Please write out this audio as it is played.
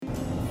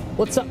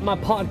What's up, my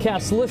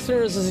podcast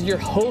listeners? This is your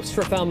host,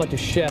 Rafał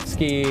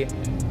Matuszewski,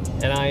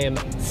 and I am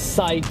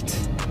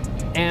psyched,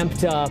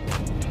 amped up,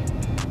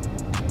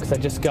 because I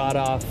just got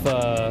off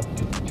a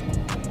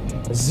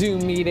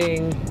Zoom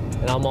meeting,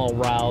 and I'm all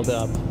riled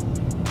up.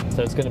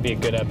 So it's going to be a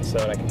good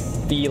episode. I can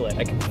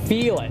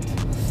feel it.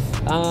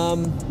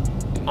 I'm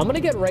going to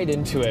get right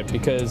into it,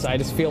 because I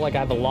just feel like I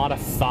have a lot of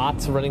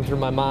thoughts running through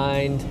my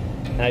mind,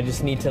 and I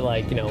just need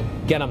to,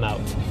 get them out.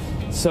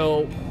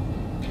 So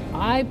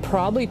I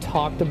probably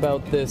talked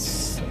about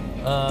this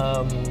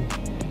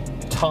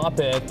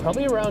topic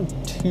probably around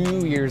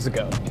 2 years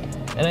ago.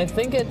 And I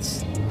think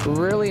it's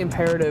really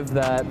imperative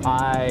that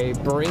I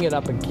bring it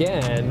up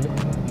again,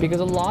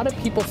 because a lot of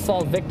people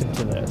fall victim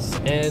to this.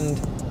 And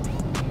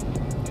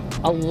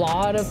a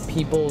lot of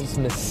people's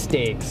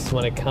mistakes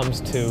when it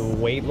comes to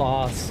weight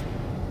loss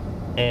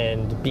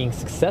and being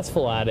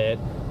successful at it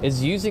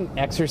is using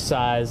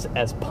exercise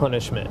as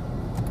punishment.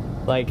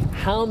 Like,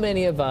 how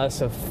many of us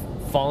have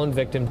fallen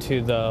victim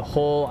to the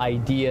whole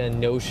idea and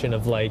notion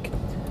of I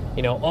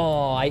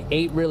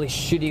ate really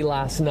shitty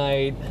last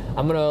night,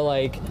 I'm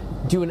gonna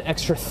do an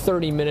extra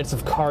 30 minutes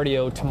of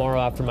cardio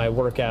tomorrow after my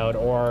workout,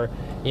 or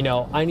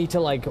I need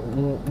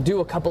to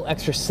do a couple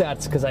extra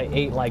sets because I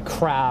ate like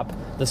crap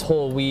this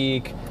whole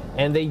week.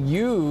 And they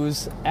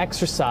use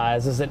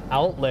exercise as an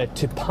outlet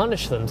to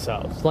punish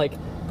themselves.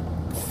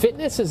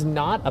 Fitness is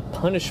not a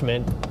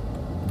punishment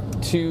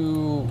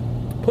to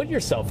put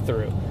yourself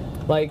through.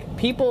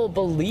 People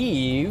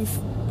believe,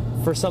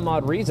 for some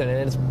odd reason,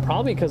 and it's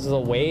probably because of the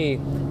way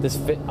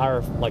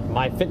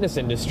my fitness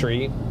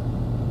industry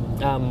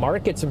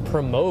markets and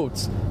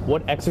promotes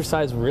what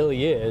exercise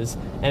really is,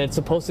 and it's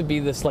supposed to be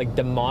this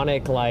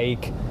demonic I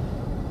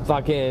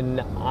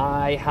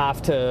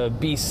have to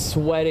be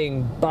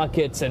sweating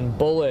buckets and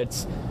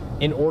bullets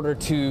in order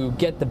to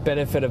get the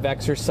benefit of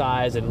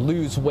exercise and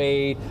lose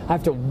weight. I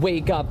have to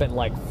wake up at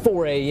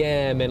 4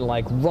 a.m. and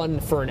run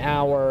for an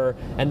hour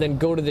and then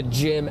go to the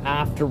gym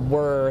after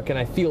work, and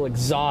I feel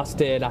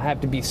exhausted. I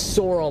have to be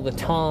sore all the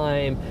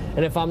time,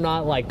 and if I'm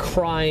not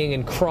crying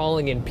and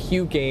crawling and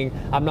puking,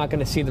 I'm not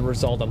going to see the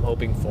result I'm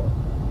hoping for.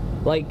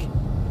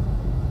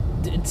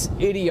 It's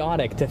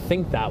idiotic to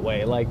think that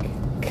way.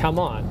 Come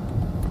on.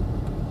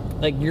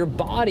 Your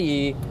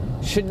body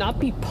should not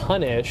be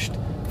punished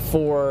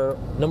for,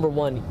 number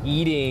one,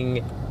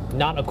 eating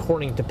not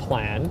according to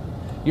plan.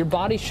 Your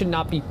body should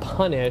not be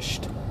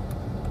punished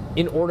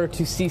in order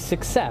to see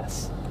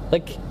success.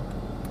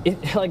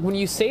 When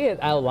you say it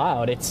out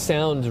loud, it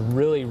sounds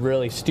really,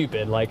 really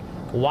stupid.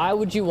 Why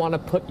would you want to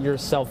put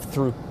yourself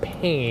through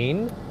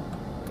pain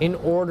in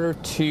order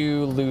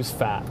to lose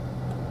fat?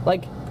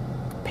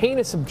 Pain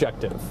is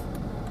subjective.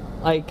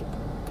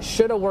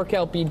 Should a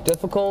workout be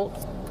difficult?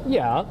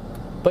 Yeah.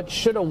 But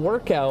should a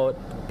workout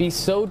be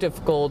so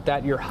difficult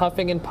that you're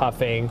huffing and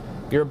puffing,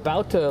 you're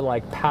about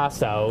to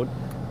pass out,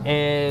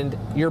 and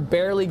you're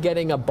barely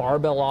getting a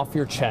barbell off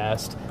your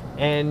chest,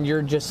 and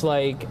you're just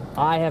I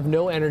have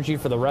no energy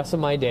for the rest of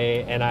my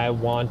day, and I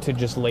want to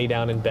just lay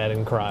down in bed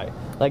and cry?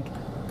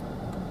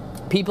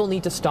 People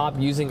need to stop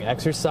using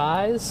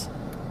exercise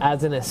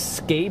as an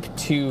escape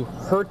to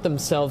hurt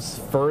themselves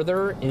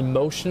further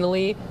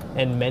emotionally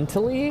and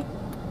mentally,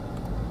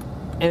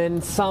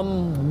 and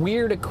some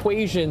weird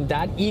equation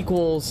that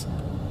equals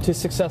to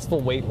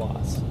successful weight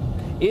loss.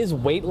 Is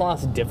weight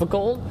loss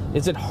difficult?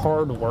 Is it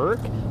hard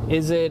work?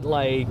 Is it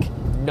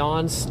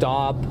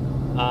non-stop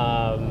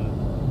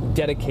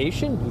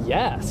dedication?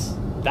 Yes.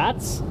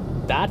 That's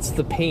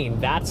the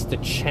pain. That's the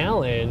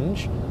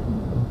challenge.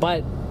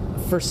 But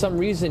for some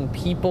reason,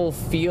 people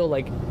feel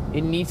it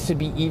needs to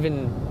be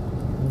even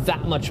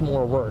that much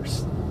more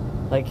worse.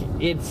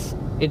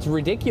 It's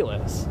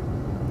ridiculous.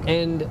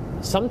 And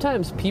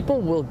sometimes people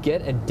will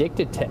get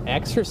addicted to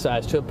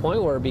exercise to a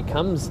point where it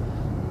becomes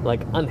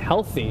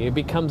unhealthy. It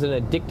becomes an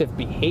addictive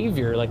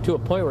behavior, to a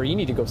point where you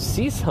need to go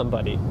see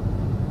somebody,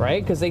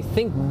 right? Because they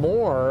think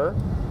more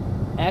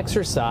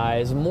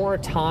exercise, more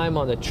time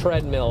on the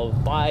treadmill,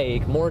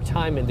 bike, more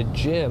time in the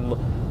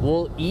gym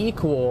will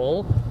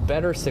equal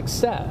better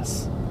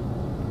success.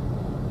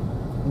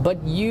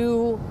 But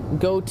you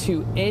go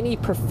to any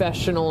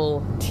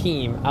professional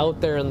team out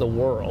there in the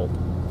world,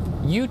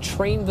 you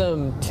train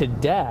them to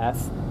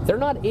death, they're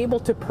not able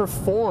to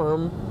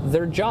perform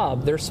their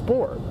job, their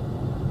sport.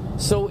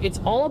 So it's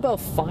all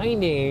about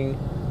finding,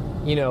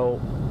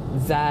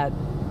 that,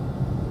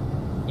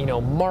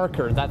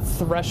 marker, that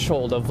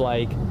threshold of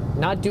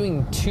not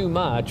doing too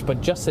much,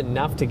 but just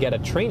enough to get a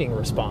training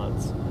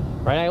response,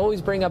 right? I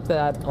always bring up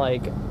that,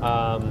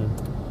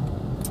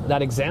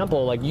 that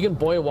example, you can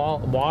boil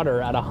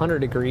water at 100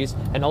 degrees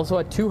and also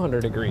at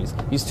 200 degrees.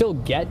 You still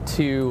get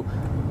to,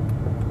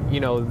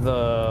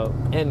 the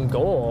end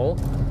goal,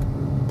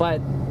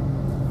 but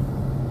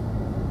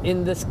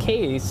in this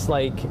case,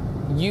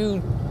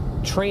 you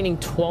training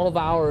 12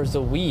 hours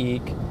a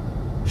week,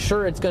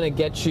 sure, it's going to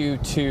get you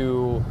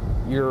to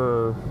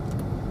your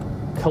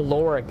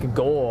caloric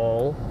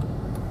goal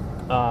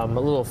a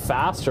little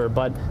faster,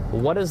 but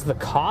what is the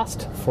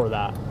cost for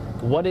that?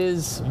 What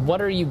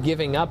are you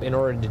giving up in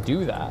order to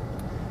do that?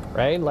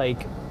 right?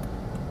 Like,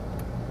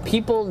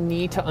 people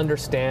need to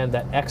understand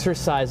that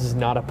exercise is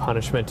not a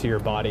punishment to your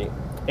body.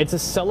 It's a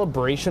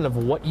celebration of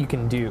what you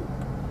can do,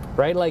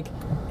 right? Like,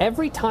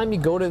 every time you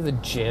go to the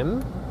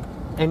gym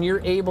and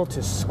you're able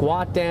to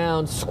squat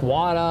down,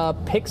 squat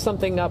up, pick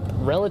something up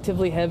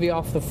relatively heavy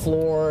off the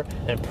floor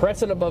and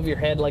press it above your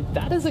head, like,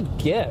 that is a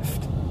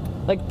gift.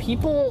 Like,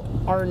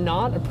 people are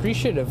not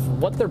appreciative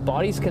of what their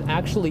bodies can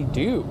actually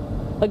do.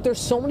 Like, there's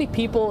so many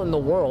people in the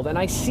world, and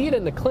I see it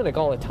in the clinic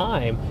all the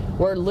time,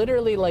 where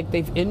literally, like,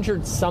 they've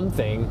injured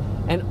something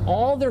and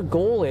all their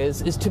goal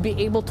is to be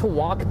able to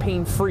walk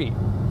pain-free.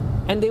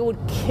 And they would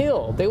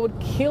kill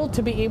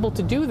to be able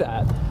to do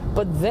that.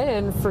 But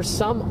then, for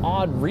some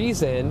odd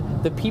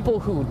reason, the people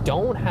who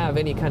don't have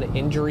any kind of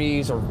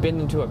injuries or been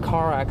into a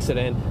car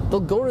accident, they'll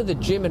go to the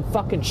gym and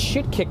fucking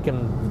shit kick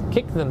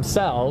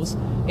themselves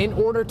in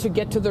order to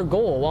get to their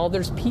goal. While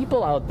there's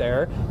people out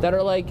there that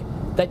are like,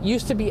 that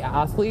used to be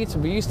athletes,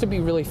 we used to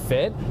be really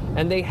fit,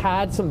 and they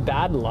had some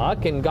bad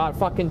luck and got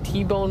fucking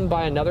T-boned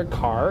by another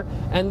car,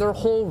 and their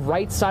whole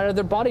right side of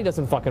their body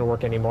doesn't fucking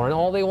work anymore, and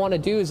all they want to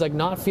do is like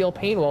not feel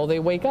pain while they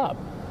wake up.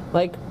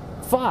 Like,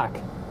 fuck.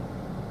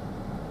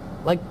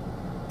 Like,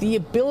 the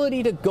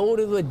ability to go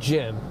to the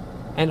gym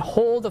and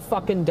hold a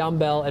fucking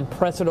dumbbell and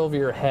press it over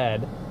your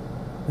head,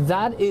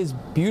 that is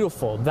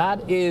beautiful.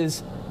 That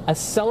is a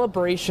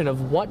celebration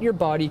of what your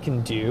body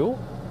can do.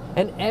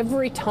 And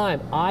every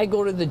time I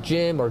go to the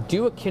gym or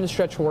do a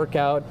Kinstretch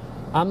workout,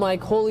 I'm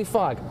like, holy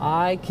fuck,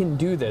 I can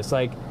do this.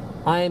 Like,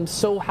 I am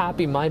so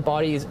happy my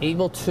body is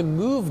able to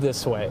move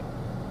this way.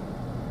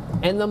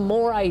 And the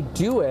more I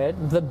do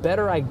it, the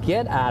better I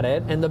get at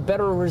it and the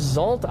better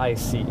result I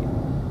see.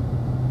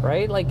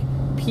 Right? Like,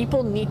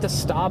 people need to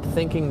stop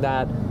thinking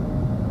that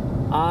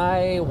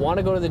I want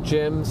to go to the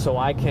gym so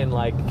I can,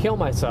 like, kill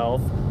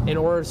myself in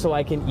order so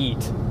I can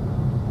eat.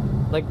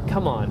 Like,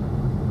 come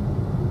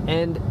on.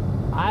 And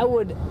I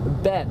would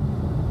bet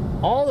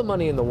all the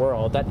money in the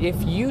world that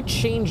if you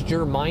changed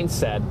your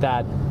mindset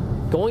that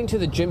going to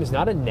the gym is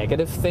not a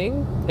negative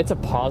thing, it's a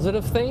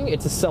positive thing,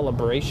 it's a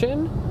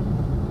celebration,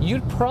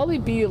 you'd probably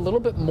be a little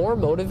bit more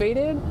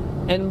motivated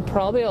and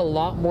probably a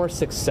lot more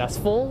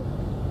successful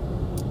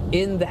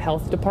in the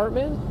health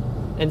department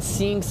and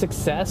seeing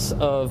success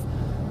of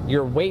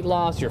your weight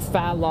loss, your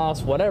fat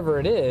loss, whatever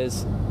it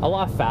is, a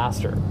lot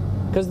faster.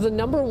 Because the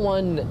number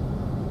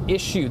one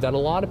issue that a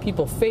lot of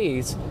people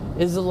face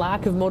is the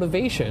lack of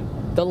motivation,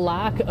 the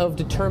lack of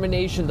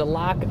determination, the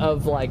lack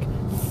of, like,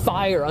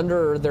 fire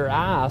under their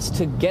ass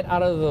to get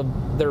out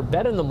of their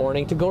bed in the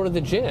morning to go to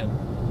the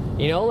gym.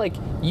 You know, like,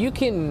 you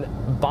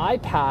can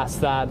bypass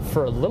that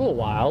for a little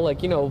while.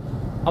 Like, you know,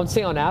 I would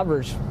say on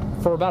average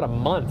for about a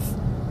month,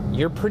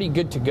 you're pretty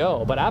good to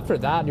go. But after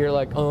that, you're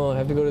like, oh, I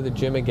have to go to the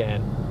gym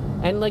again.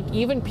 And, like,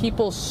 even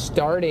people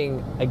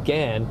starting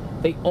again,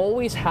 they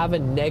always have a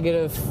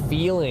negative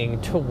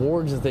feeling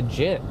towards the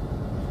gym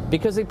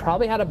because they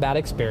probably had a bad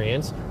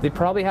experience. They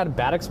probably had a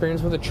bad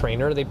experience with a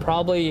trainer. They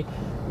probably,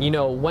 you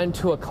know, went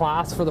to a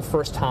class for the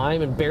first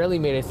time and barely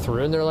made it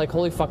through. And they're like,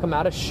 holy fuck, I'm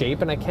out of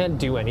shape and I can't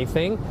do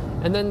anything.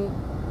 And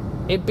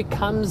then it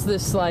becomes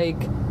this, like,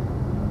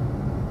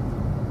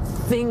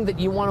 thing that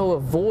you want to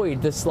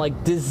avoid, this,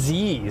 like,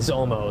 disease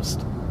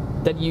almost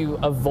that you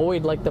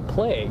avoid like the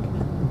plague.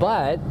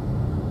 But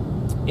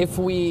if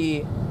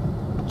we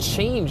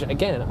change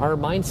again our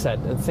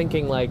mindset and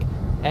thinking like,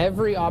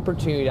 every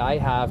opportunity I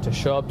have to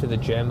show up to the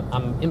gym,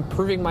 I'm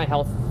improving my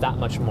health that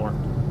much more.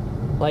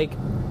 Like,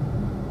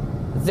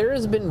 there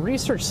has been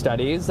research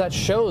studies that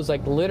shows,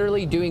 like,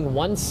 literally doing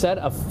one set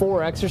of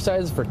 4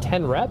 exercises for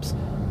 10 reps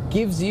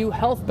gives you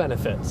health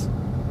benefits.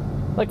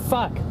 Like,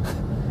 fuck.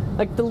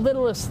 Like, the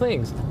littlest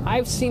things.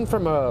 I've seen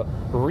from a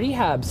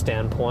rehab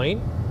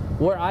standpoint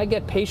where I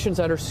get patients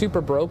that are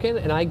super broken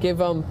and I give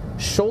them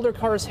shoulder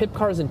cars, hip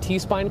cars, and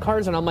T-spine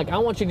cars, and I'm like, I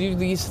want you to do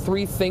these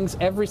 3 things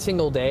every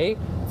single day,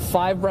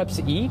 5 reps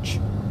each,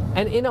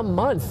 and in a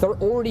month they're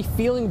already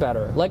feeling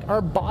better. Like, our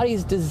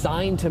body's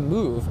designed to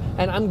move,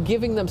 and I'm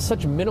giving them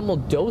such minimal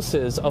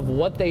doses of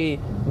what they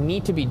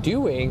need to be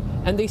doing,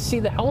 and they see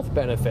the health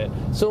benefit.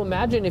 So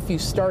imagine if you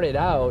started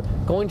out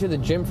going to the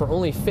gym for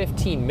only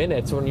 15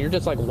 minutes when you're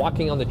just like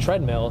walking on the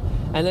treadmill,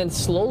 and then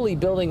slowly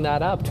building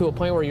that up to a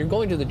point where you're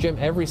going to the gym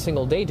every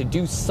single day to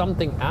do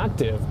something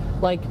active.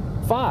 Like,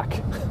 fuck.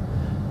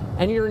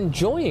 And you're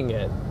enjoying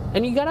it.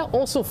 And you gotta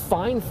also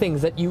find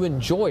things that you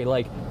enjoy.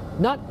 Like,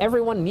 not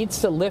everyone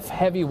needs to lift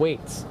heavy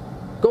weights.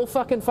 Go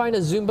fucking find a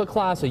Zumba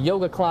class, a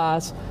yoga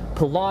class,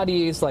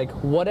 Pilates, like,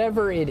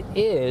 whatever it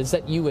is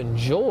that you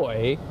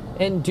enjoy,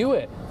 and do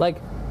it. Like,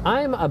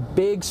 I'm a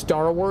big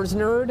Star Wars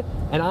nerd,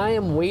 and I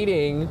am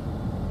waiting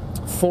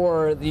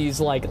for these,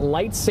 like,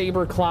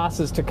 lightsaber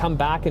classes to come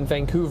back in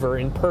Vancouver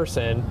in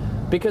person,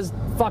 because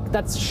fuck,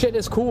 that shit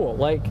is cool.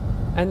 Like,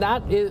 and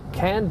that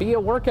can be a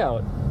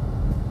workout.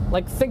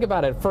 Like, think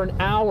about it. For an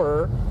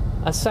hour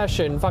a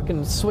session,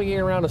 fucking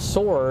swinging around a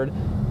sword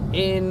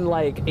in,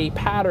 like, a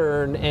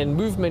pattern, and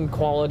movement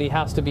quality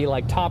has to be,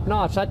 like, top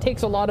notch. That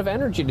takes a lot of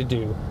energy to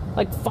do.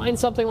 Like, find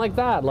something like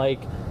that. Like,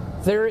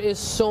 there is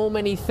so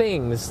many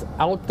things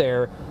out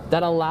there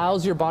that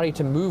allows your body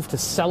to move, to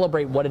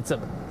celebrate what it's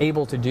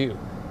able to do.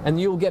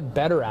 And you'll get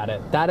better at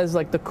it. That is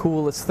like the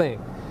coolest thing.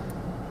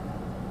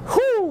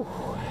 Whew.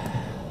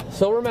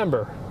 So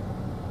remember,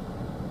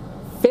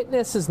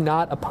 fitness is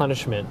not a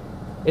punishment.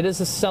 It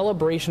is a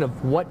celebration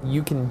of what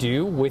you can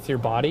do with your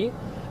body.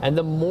 And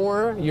the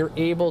more you're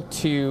able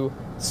to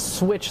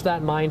switch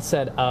that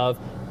mindset of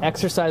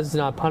exercise is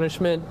not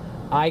punishment,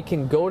 I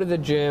can go to the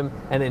gym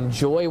and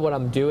enjoy what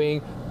I'm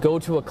doing, go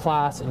to a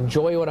class,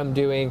 enjoy what I'm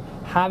doing,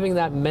 having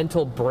that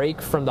mental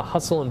break from the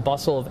hustle and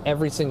bustle of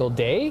every single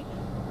day,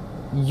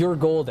 you're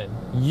golden.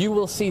 You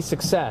will see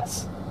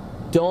success.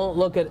 Don't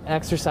look at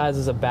exercise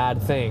as a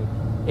bad thing.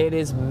 It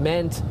is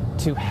meant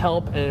to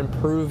help and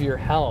improve your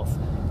health.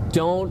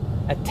 Don't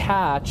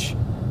attach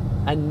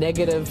a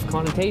negative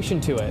connotation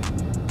to it.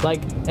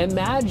 Like,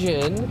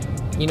 imagine,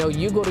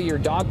 you go to your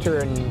doctor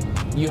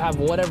and you have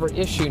whatever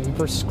issue and he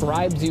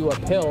prescribes you a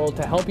pill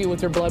to help you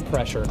with your blood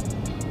pressure.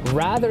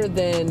 Rather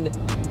than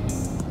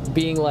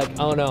being like,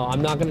 oh no,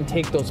 I'm not gonna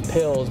take those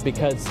pills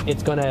because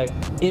it's gonna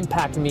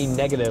impact me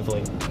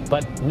negatively.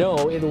 But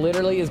no, it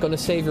literally is gonna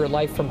save your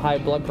life from high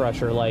blood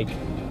pressure. Like,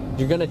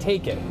 you're gonna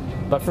take it.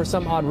 But for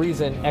some odd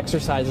reason,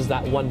 exercise is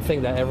that one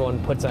thing that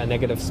everyone puts a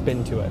negative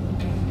spin to it.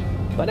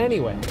 But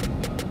anyway,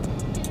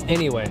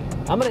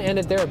 I'm gonna end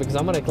it there because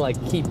I'm gonna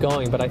keep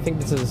going, but I think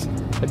this is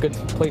a good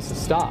place to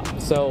stop.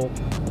 So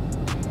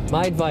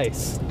my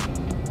advice,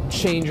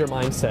 change your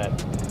mindset.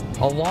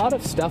 A lot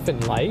of stuff in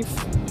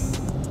life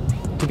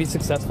to be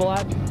successful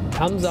at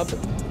comes up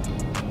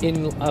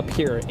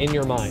here in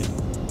your mind.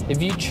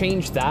 If you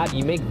change that,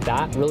 you make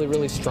that really,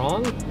 really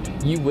strong,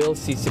 you will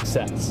see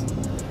success.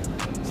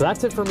 So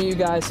that's it for me, you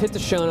guys. Hit the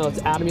show notes,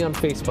 add me on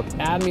Facebook,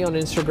 add me on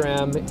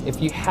Instagram. If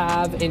you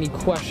have any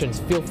questions,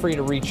 feel free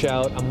to reach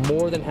out. I'm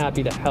more than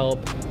happy to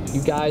help.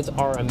 You guys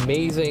are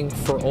amazing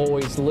for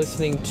always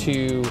listening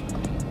to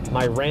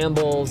my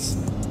rambles.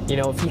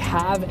 If you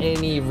have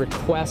any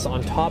requests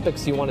on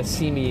topics you want to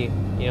see me,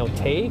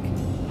 take,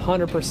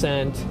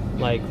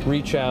 100%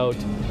 reach out.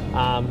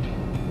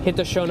 Hit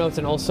the show notes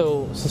and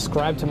also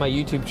subscribe to my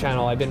YouTube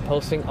channel. I've been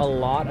posting a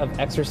lot of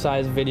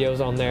exercise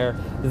videos on there.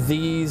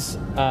 These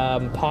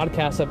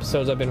podcast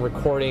episodes I've been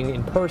recording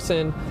in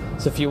person.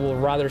 So if you will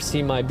rather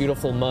see my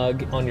beautiful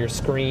mug on your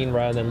screen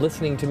rather than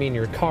listening to me in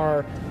your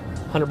car,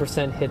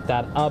 100% hit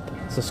that up,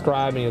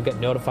 subscribe, and you'll get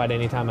notified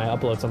anytime I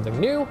upload something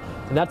new.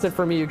 And that's it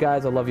for me, you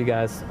guys. I love you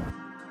guys.